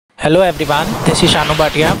Hello everyone, this is Shanu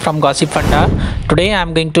Bhatia from Gossipfunda. Today I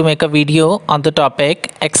am going to make a video on the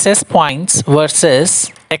topic access points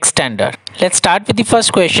versus extender. Let's start with the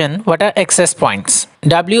first question. What are access points?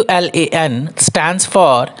 WLAN stands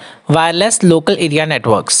for Wireless Local Area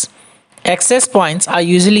Networks. Access points are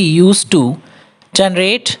usually used to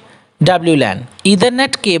generate WLAN.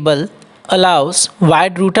 Ethernet cable allows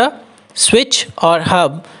wired router, switch or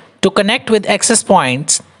hub to connect with access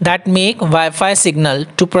points that make Wi-Fi signal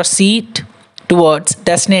to proceed towards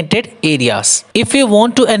designated areas. If you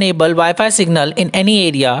want to enable Wi-Fi signal in any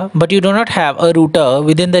area but you do not have a router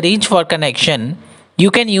within the range for connection,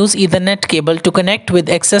 you can use Ethernet cable to connect with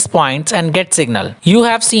access points and get signal. You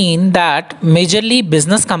have seen that majorly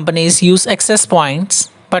business companies use access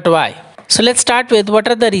points, but why? So let's start with what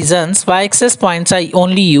are the reasons why access points are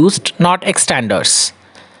only used, not extenders.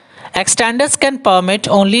 Extenders can permit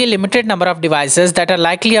only a limited number of devices that are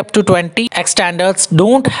likely up to 20. Extenders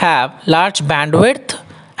don't have large bandwidth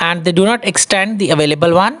and they do not extend the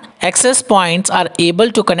available one. Access points are able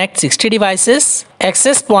to connect 60 devices.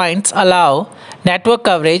 Access points allow network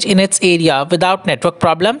coverage in its area without network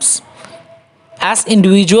problems. As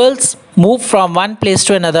individuals move from one place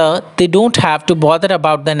to another, they don't have to bother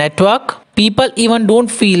about the network. People even don't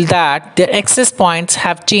feel that their access points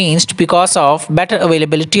have changed because of better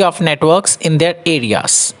availability of networks in their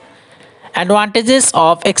areas. Advantages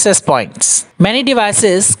of access points. Many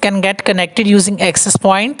devices can get connected using access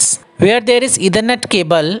points. Where there is Ethernet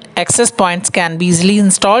cable, access points can be easily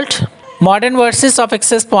installed. Modern versions of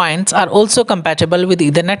access points are also compatible with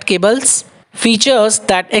Ethernet cables. Features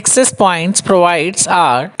that access points provides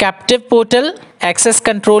are captive portal, access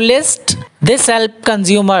control list. This helps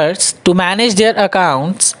consumers to manage their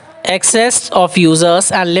accounts, access of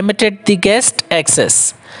users and limited the guest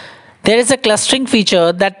access. There is a clustering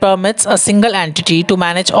feature that permits a single entity to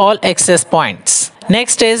manage all access points.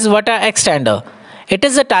 Next is what are extender. It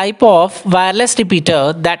is a type of wireless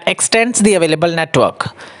repeater that extends the available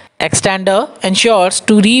network. Extender ensures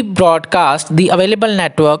to rebroadcast the available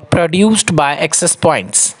network produced by access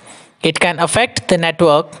points. It can affect the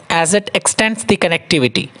network as it extends the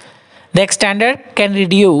connectivity. The extender can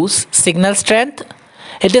reduce signal strength.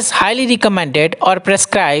 It is highly recommended or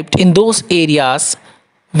prescribed in those areas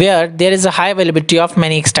where there is a high availability of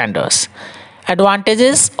many extenders.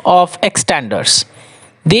 Advantages of extenders.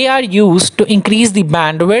 They are used to increase the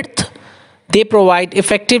bandwidth they provide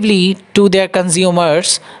effectively to their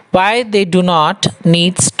consumers while they do not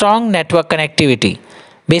need strong network connectivity.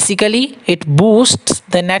 Basically, it boosts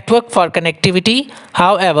the network for connectivity.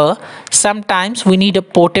 However, sometimes we need a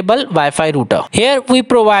portable Wi-Fi router. Here we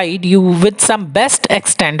provide you with some best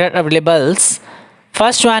extender availables.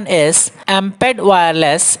 First one is Amped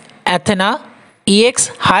Wireless Athena EX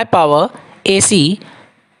High Power AC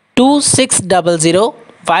 2600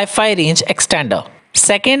 Wi-Fi Range Extender.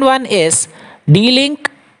 Second one is D-Link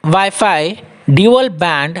Wi-Fi Dual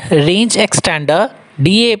Band Range Extender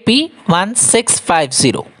DAP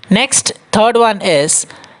 1650. Next, third one is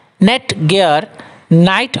Netgear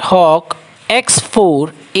Nighthawk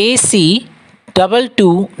X4 AC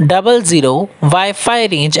 2200 Wi-Fi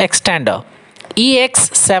Range Extender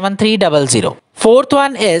EX7300. Fourth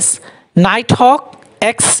one is Nighthawk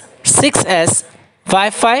X6S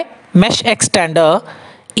Wi-Fi Mesh Extender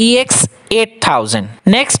EX8000.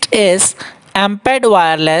 Next is Amped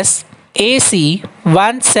Wireless AC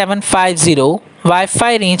 1750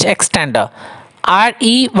 Wi-Fi Range Extender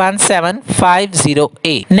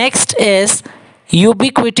RE1750A. Next is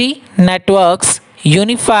Ubiquiti Networks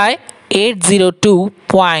Unify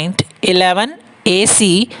 802.11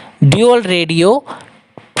 AC Dual Radio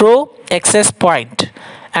Pro Access Point.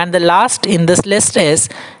 And the last in this list is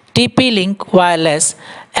TP-Link Wireless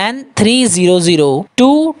N300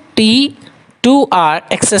 2T2R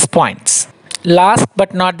Access Points. Last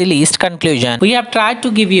but not the least, conclusion. We have tried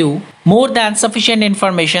to give you more than sufficient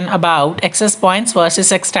information about access points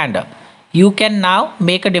versus extender. You can now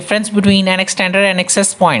make a difference between an extender and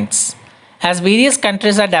access points. As various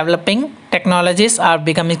countries are developing, technologies are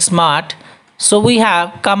becoming smart, so we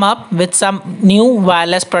have come up with some new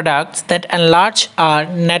wireless products that enlarge our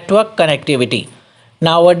network connectivity.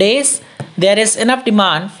 Nowadays, there is enough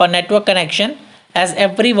demand for network connection as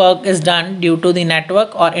every work is done due to the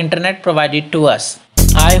network or internet provided to us.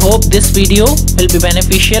 I hope this video will be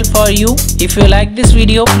beneficial for you. If you like this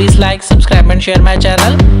video, please like, subscribe and share my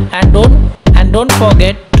channel, and don't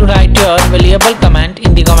forget to write your valuable comment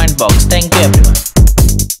in the comment box. Thank you everyone.